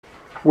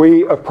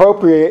we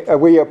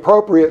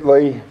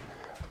appropriately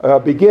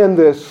begin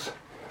this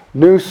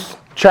new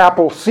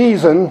chapel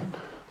season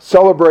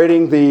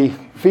celebrating the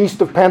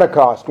Feast of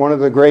Pentecost, one of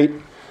the great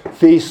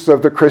feasts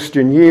of the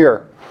Christian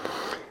year.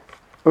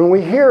 When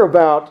we hear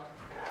about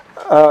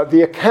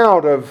the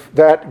account of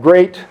that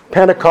great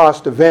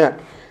Pentecost event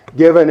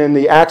given in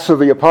the Acts of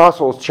the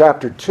Apostles,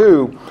 chapter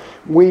 2,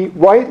 we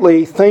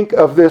rightly think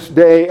of this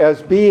day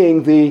as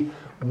being the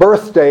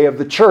birthday of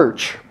the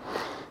church.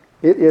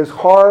 It is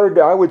hard,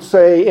 I would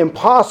say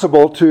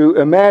impossible, to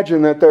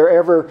imagine that there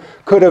ever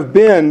could have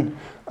been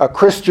a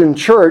Christian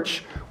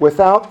church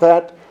without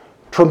that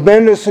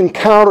tremendous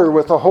encounter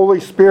with the Holy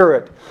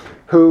Spirit,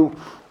 who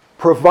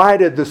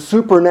provided the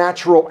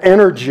supernatural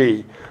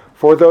energy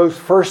for those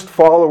first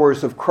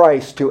followers of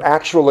Christ to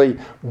actually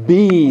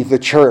be the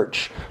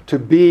church, to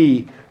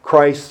be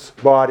Christ's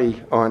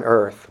body on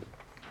earth.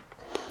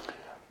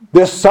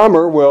 This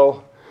summer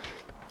will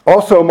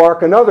also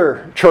mark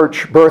another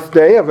church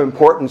birthday of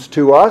importance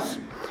to us.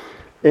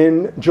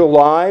 In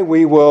July,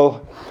 we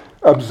will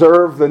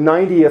observe the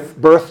 90th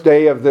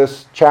birthday of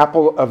this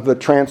Chapel of the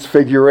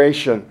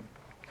Transfiguration.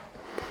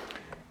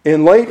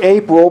 In late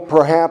April,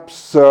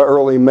 perhaps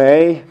early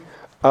May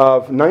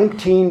of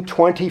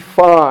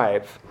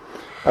 1925,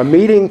 a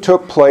meeting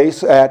took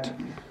place at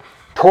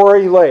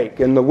Tory Lake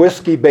in the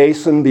Whiskey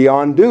Basin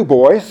beyond Du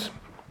Bois,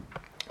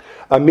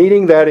 a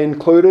meeting that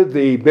included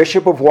the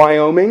Bishop of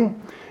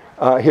Wyoming,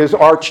 his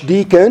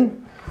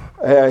archdeacon,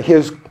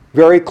 his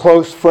very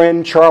close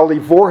friend Charlie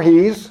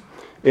Voorhees,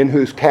 in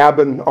whose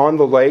cabin on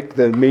the lake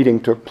the meeting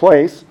took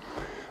place,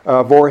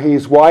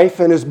 Voorhees' wife,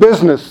 and his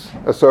business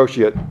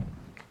associate.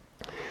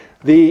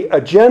 The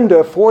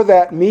agenda for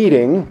that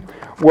meeting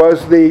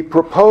was the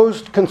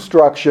proposed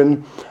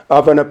construction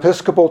of an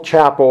Episcopal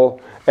chapel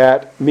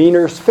at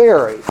Meaners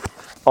Ferry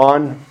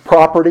on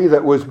property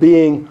that was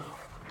being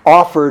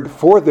offered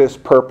for this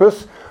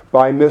purpose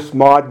by Miss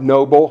Maud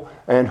Noble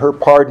and her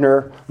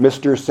partner,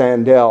 Mr.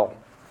 Sandell.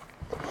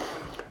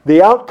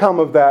 The outcome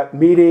of that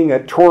meeting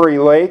at Tory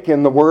Lake,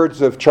 in the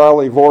words of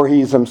Charlie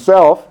Voorhees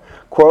himself,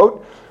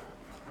 quote,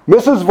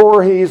 "Mrs.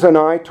 Voorhees and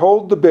I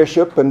told the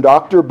bishop and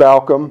Dr.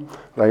 Balcom,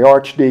 the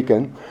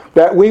archdeacon,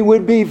 that we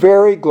would be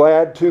very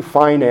glad to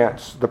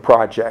finance the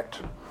project.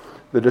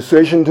 The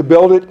decision to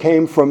build it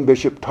came from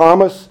Bishop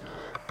Thomas.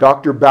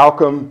 Dr.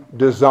 Balcom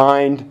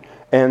designed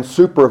and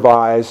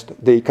supervised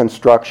the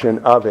construction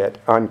of it,"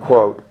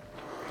 unquote.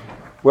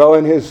 Well,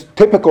 in his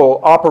typical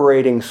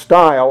operating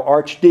style,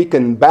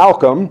 Archdeacon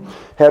Balcom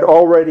had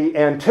already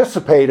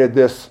anticipated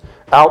this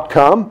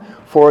outcome,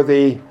 for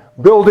the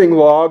building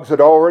logs had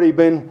already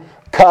been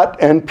cut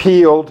and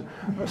peeled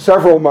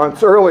several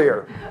months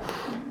earlier.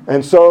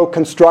 And so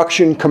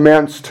construction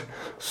commenced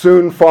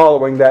soon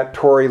following that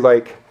Tory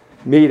Lake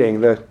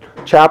meeting. The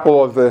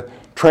Chapel of the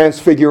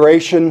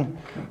Transfiguration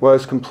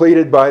was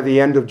completed by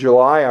the end of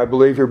July. I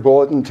believe your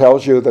bulletin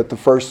tells you that the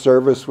first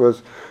service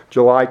was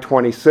July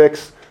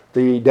 26th.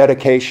 The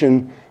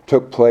dedication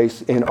took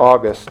place in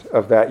August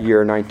of that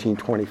year,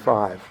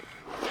 1925.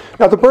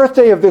 Now, the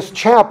birthday of this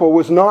chapel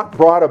was not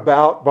brought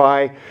about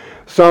by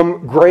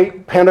some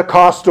great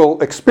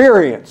Pentecostal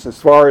experience, as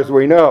far as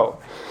we know,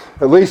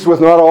 at least with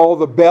not all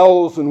the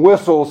bells and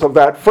whistles of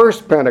that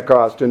first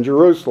Pentecost in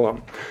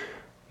Jerusalem.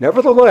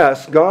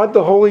 Nevertheless, God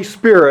the Holy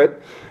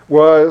Spirit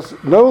was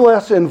no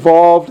less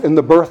involved in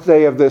the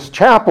birthday of this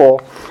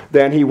chapel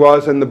than he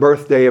was in the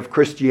birthday of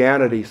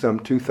Christianity some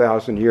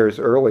 2,000 years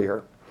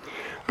earlier.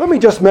 Let me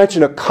just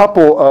mention a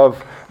couple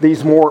of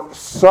these more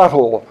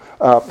subtle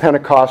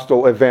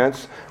Pentecostal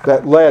events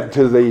that led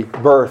to the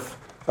birth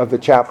of the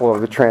Chapel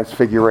of the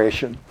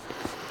Transfiguration.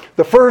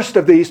 The first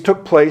of these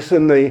took place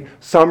in the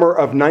summer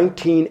of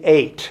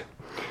 1908.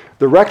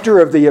 The rector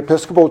of the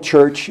Episcopal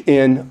Church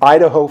in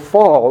Idaho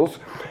Falls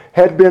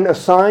had been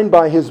assigned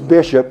by his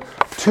bishop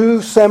 2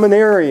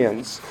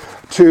 seminarians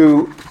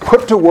to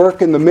put to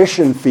work in the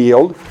mission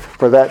field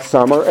for that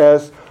summer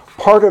as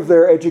part of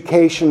their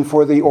education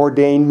for the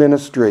ordained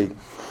ministry.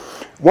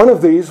 One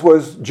of these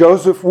was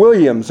Joseph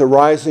Williams, a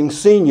rising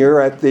senior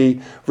at the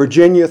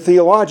Virginia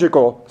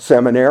Theological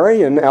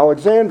Seminary in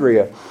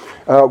Alexandria.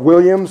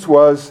 Williams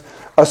was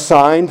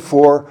assigned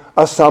for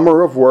a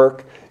summer of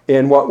work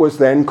in what was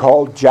then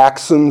called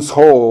Jackson's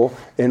Hole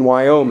in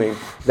Wyoming,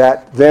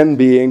 that then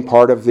being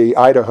part of the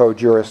Idaho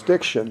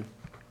jurisdiction.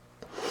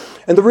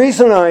 And the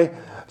reason I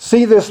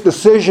see this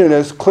decision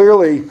as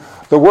clearly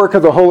the work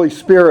of the Holy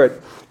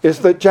Spirit is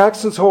that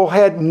Jackson's Hole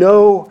had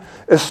no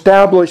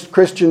established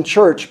Christian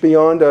church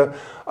beyond a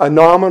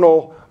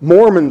nominal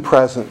Mormon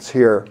presence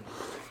here.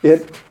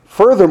 It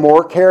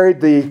furthermore carried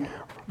the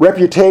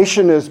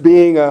reputation as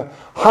being a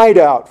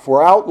hideout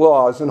for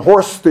outlaws and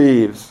horse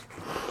thieves.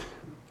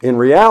 In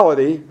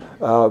reality,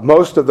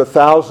 most of the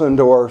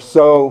 1,000 or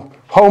so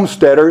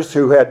homesteaders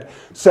who had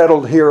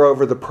settled here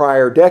over the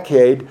prior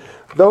decade,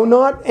 though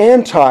not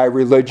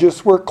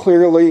anti-religious, were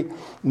clearly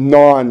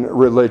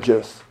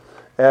non-religious.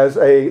 As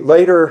a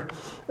later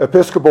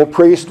Episcopal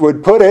priest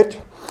would put it,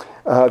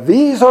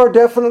 these are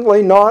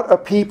definitely not a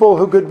people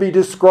who could be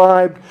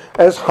described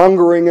as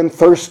hungering and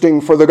thirsting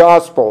for the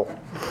gospel.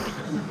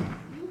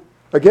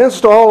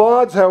 Against all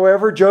odds,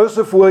 however,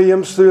 Joseph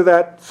Williams, through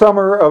that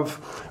summer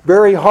of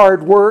very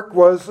hard work,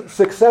 was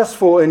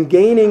successful in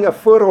gaining a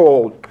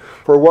foothold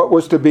for what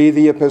was to be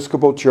the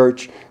Episcopal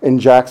Church in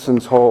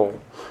Jackson's Hole.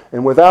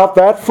 And without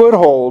that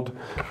foothold,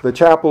 the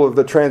Chapel of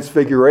the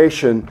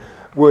Transfiguration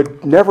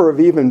would never have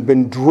even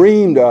been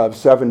dreamed of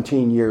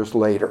 17 years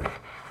later.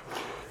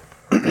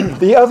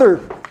 The other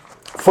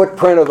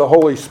footprint of the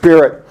Holy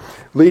Spirit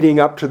leading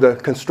up to the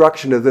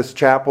construction of this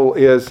chapel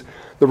is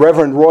the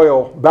Reverend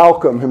Royal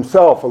Balcom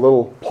himself, a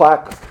little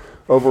plaque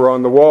over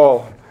on the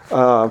wall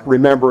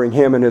remembering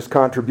him and his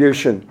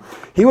contribution.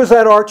 He was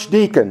that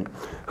archdeacon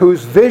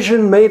whose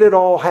vision made it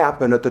all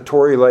happen at the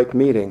Tory Lake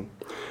meeting.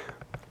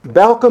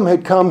 Balcom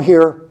had come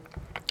here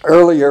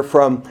earlier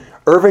from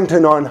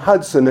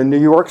Irvington-on-Hudson in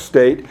New York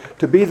State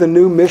to be the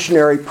new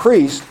missionary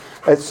priest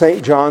at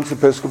St. John's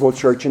Episcopal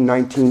Church in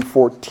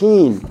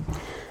 1914.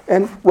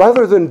 And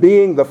rather than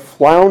being the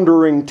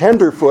floundering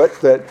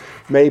tenderfoot that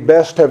may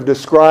best have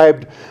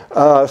described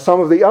some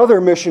of the other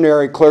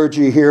missionary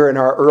clergy here in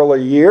our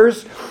early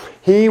years,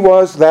 he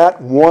was that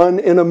one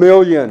in a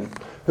million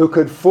who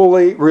could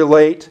fully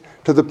relate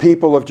to the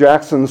people of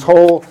Jackson's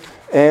Hole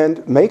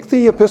and make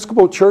the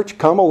Episcopal Church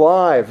come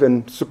alive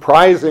in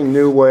surprising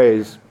new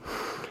ways.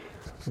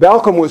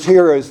 Balcom was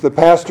here as the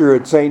pastor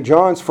at St.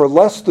 John's for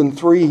less than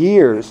 3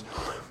 years,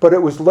 but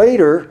it was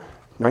later,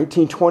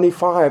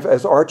 1925,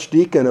 as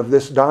archdeacon of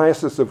this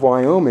Diocese of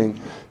Wyoming,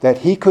 that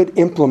he could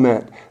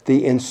implement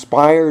the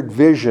inspired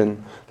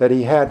vision that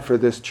he had for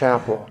this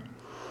chapel.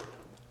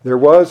 There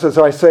was, as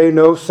I say,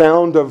 no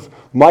sound of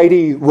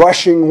mighty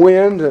rushing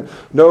wind,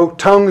 no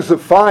tongues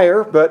of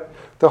fire, but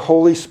the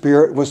Holy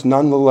Spirit was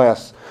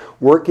nonetheless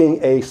working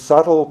a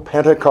subtle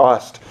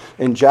Pentecost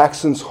in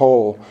Jackson's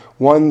Hole,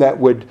 one that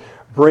would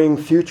bring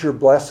future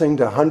blessing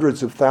to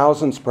hundreds of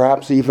thousands,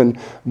 perhaps even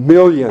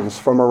millions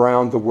from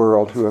around the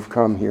world who have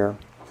come here.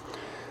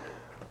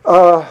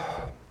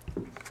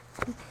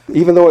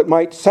 Even though it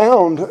might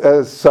sound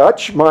as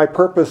such, my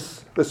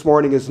purpose this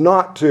morning is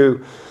not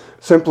to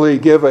simply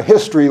give a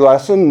history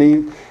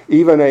lesson,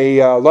 even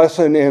a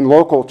lesson in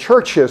local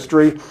church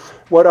history.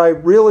 What I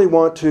really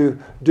want to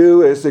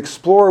do is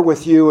explore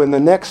with you in the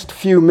next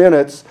few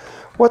minutes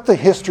what the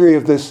history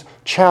of this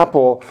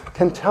chapel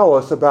can tell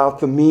us about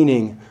the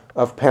meaning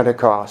of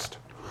Pentecost.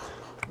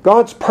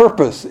 God's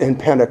purpose in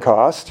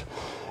Pentecost,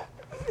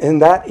 in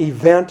that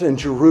event in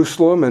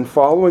Jerusalem and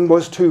following,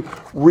 was to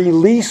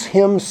release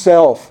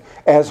himself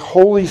as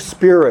Holy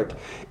Spirit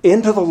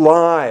into the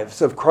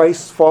lives of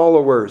Christ's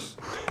followers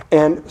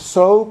and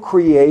so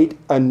create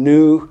a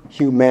new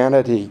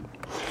humanity.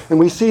 And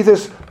we see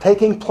this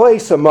taking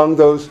place among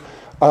those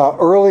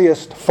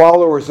earliest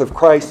followers of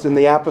Christ in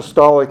the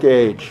apostolic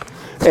age.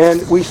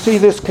 And we see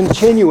this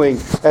continuing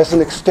as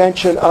an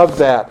extension of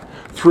that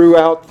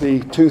throughout the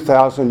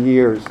 2,000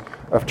 years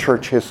of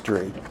church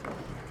history.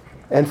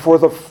 And for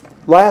the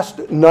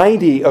last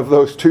 90 of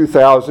those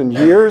 2,000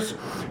 years,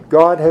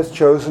 God has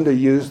chosen to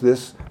use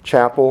this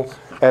chapel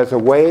as a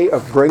way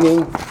of bringing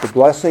the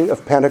blessing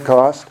of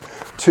Pentecost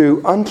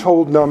to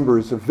untold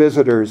numbers of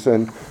visitors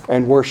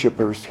and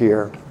worshipers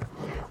here.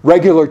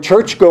 Regular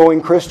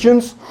church-going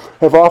Christians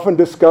have often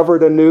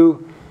discovered a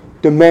new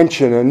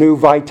dimension, a new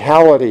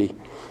vitality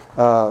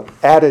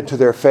added to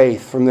their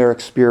faith from their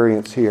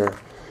experience here.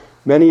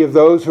 Many of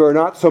those who are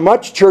not so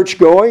much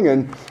church-going,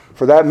 and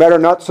for that matter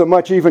not so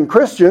much even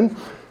Christian,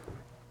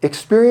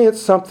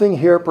 experience something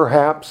here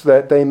perhaps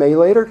that they may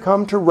later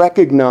come to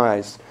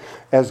recognize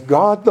as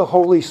God the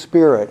Holy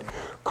Spirit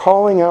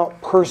calling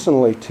out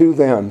personally to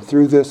them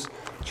through this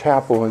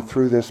chapel and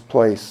through this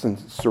place and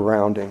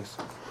surroundings.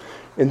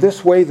 In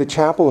this way, the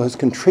chapel has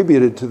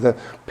contributed to the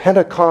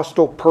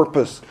Pentecostal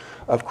purpose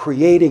of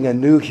creating a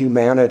new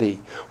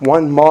humanity,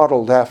 one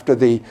modeled after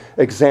the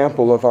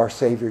example of our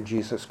Savior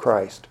Jesus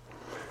Christ.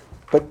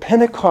 But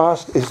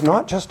Pentecost is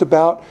not just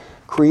about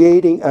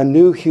creating a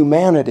new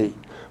humanity,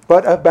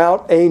 but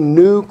about a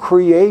new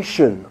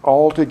creation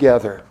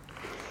altogether.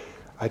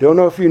 I don't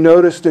know if you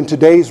noticed in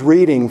today's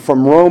reading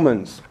from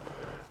Romans,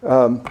 it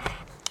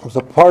was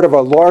a part of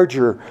a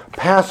larger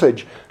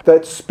passage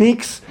that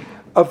speaks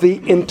of the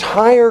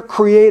entire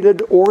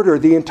created order,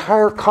 the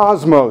entire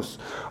cosmos,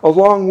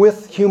 along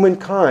with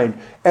humankind,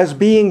 as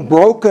being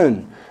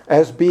broken,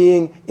 as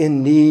being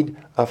in need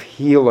of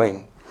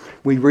healing.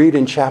 We read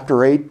in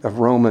chapter 8 of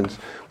Romans,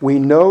 we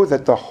know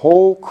that the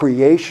whole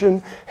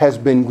creation has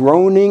been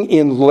groaning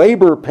in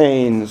labor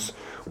pains,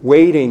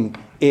 waiting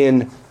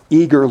in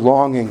eager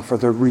longing for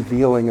the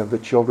revealing of the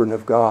children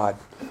of God.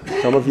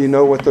 Some of you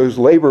know what those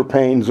labor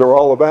pains are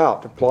all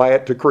about. Apply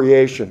it to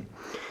creation.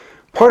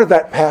 Part of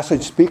that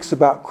passage speaks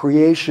about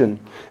creation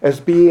as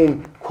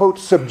being, quote,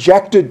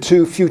 subjected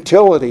to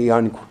futility,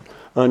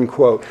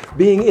 unquote,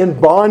 being in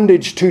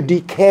bondage to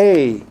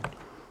decay.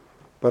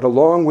 But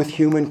along with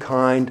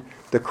humankind,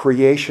 the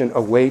creation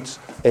awaits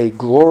a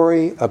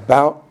glory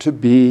about to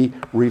be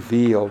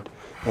revealed,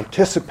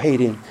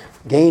 anticipating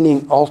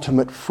gaining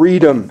ultimate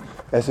freedom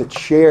as it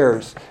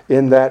shares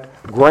in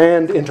that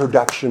grand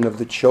introduction of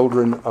the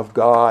children of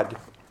God.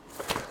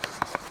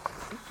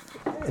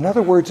 In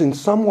other words, in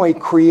some way,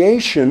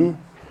 creation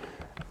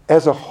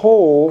as a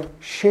whole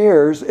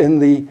shares in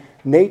the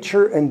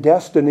nature and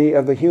destiny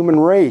of the human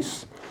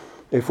race,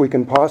 if we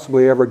can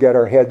possibly ever get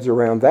our heads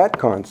around that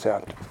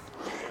concept.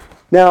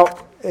 Now,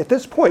 at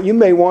this point, you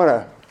may want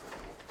to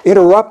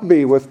interrupt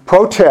me with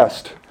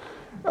protest,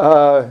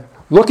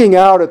 looking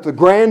out at the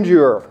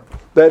grandeur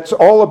that's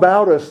all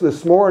about us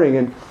this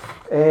morning,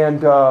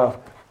 and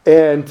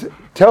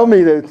tell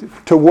me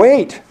to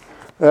wait,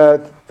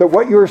 that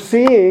what you're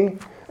seeing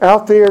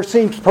out there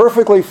seems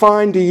perfectly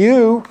fine to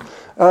you.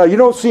 You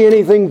don't see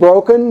anything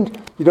broken.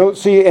 You don't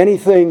see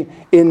anything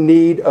in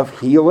need of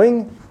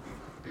healing.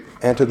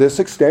 And to this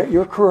extent,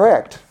 you're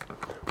correct.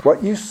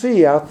 What you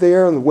see out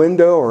there in the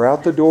window or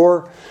out the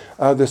door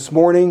this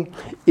morning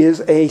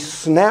is a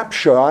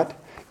snapshot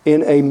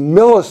in a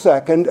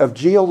millisecond of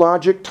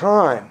geologic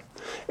time.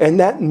 And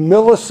that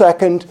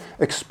millisecond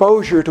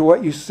exposure to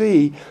what you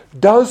see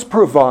does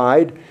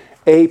provide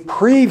a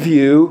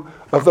preview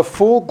of the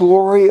full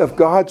glory of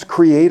God's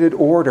created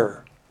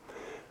order.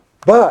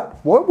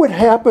 But what would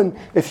happen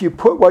if you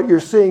put what you're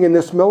seeing in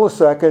this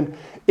millisecond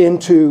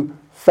into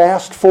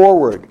fast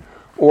forward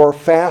or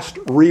fast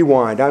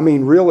rewind? I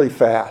mean really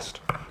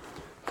fast.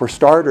 For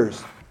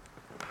starters,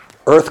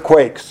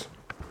 earthquakes,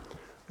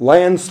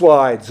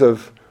 landslides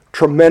of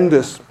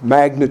tremendous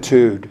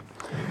magnitude,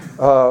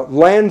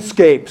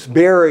 landscapes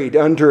buried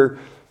under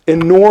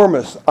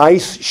enormous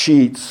ice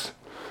sheets,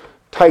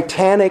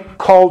 titanic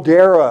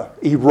caldera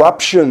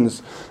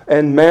eruptions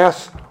and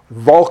mass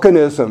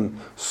volcanism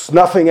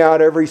snuffing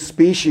out every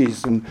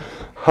species and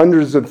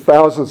hundreds of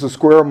thousands of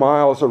square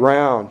miles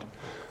around.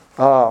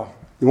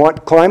 You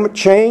want climate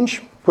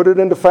change? Put it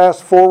into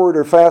fast forward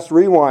or fast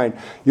rewind.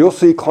 You'll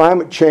see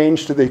climate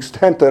change to the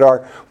extent that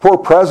our poor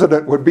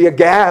president would be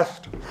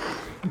aghast.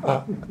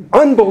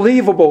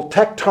 Unbelievable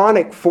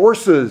tectonic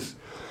forces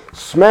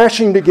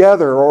smashing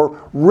together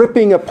or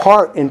ripping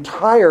apart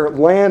entire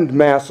land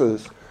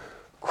masses.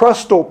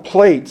 Crustal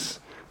plates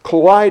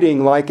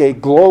colliding like a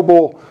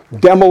global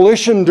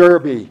demolition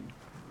derby.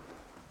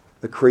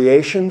 The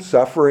creation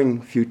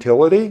suffering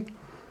futility,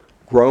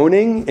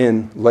 groaning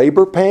in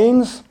labor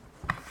pains?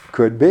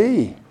 Could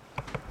be.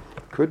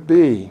 Could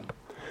be.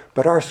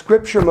 But our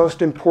scripture,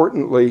 most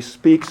importantly,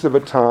 speaks of a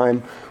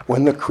time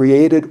when the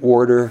created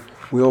order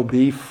will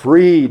be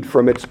freed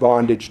from its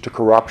bondage to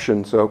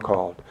corruption,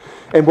 so-called,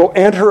 and will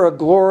enter a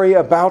glory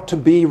about to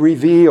be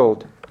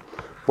revealed.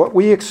 What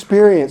we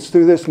experience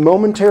through this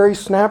momentary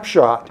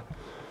snapshot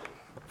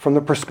from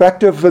the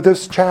perspective of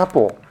this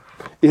chapel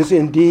is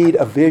indeed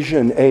a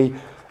vision, a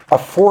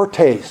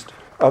foretaste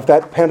of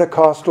that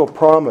Pentecostal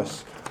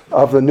promise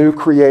of the new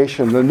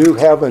creation, the new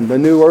heaven, the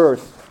new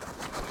earth.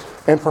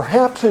 And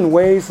perhaps in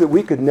ways that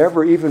we could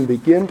never even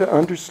begin to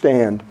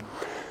understand.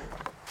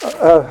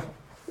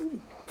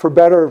 For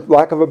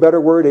lack of a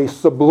better word, a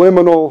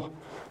subliminal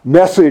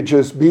message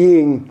is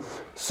being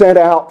sent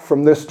out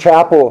from this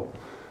chapel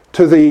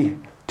to the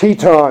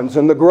Tetons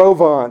and the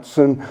Grovants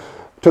and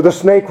to the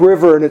Snake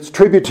River and its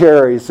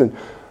tributaries, and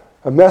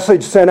a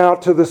message sent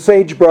out to the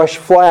sagebrush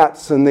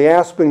flats and the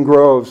aspen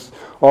groves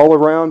all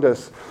around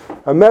us.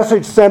 A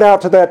message sent out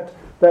to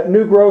that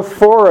new growth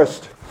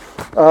forest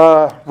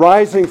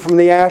rising from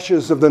the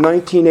ashes of the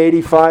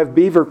 1985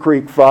 Beaver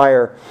Creek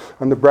fire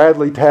on the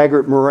Bradley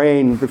Taggart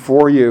Moraine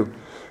before you.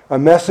 A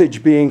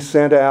message being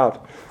sent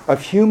out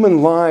of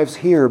human lives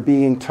here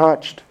being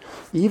touched,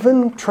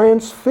 even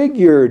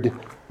transfigured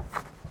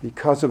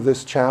because of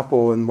this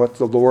chapel and what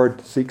the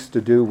Lord seeks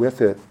to do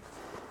with it.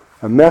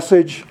 A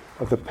message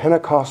of the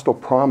Pentecostal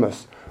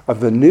promise of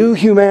the new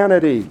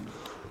humanity,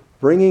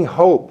 bringing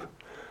hope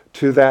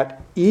to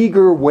that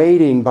eager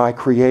waiting by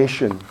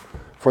creation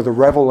for the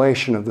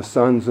revelation of the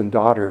sons and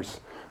daughters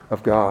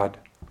of God.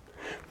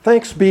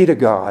 Thanks be to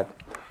God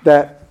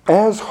that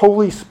as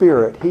Holy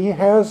Spirit, He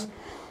has,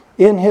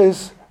 in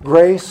His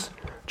grace,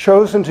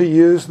 chosen to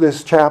use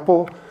this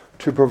chapel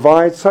to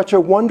provide such a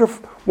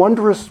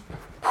wondrous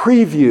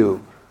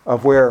preview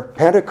of where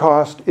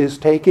Pentecost is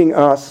taking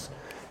us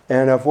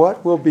and of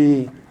what will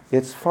be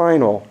its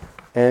final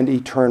and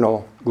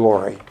eternal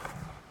glory.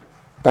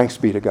 Thanks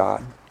be to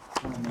God.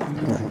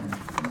 Amen.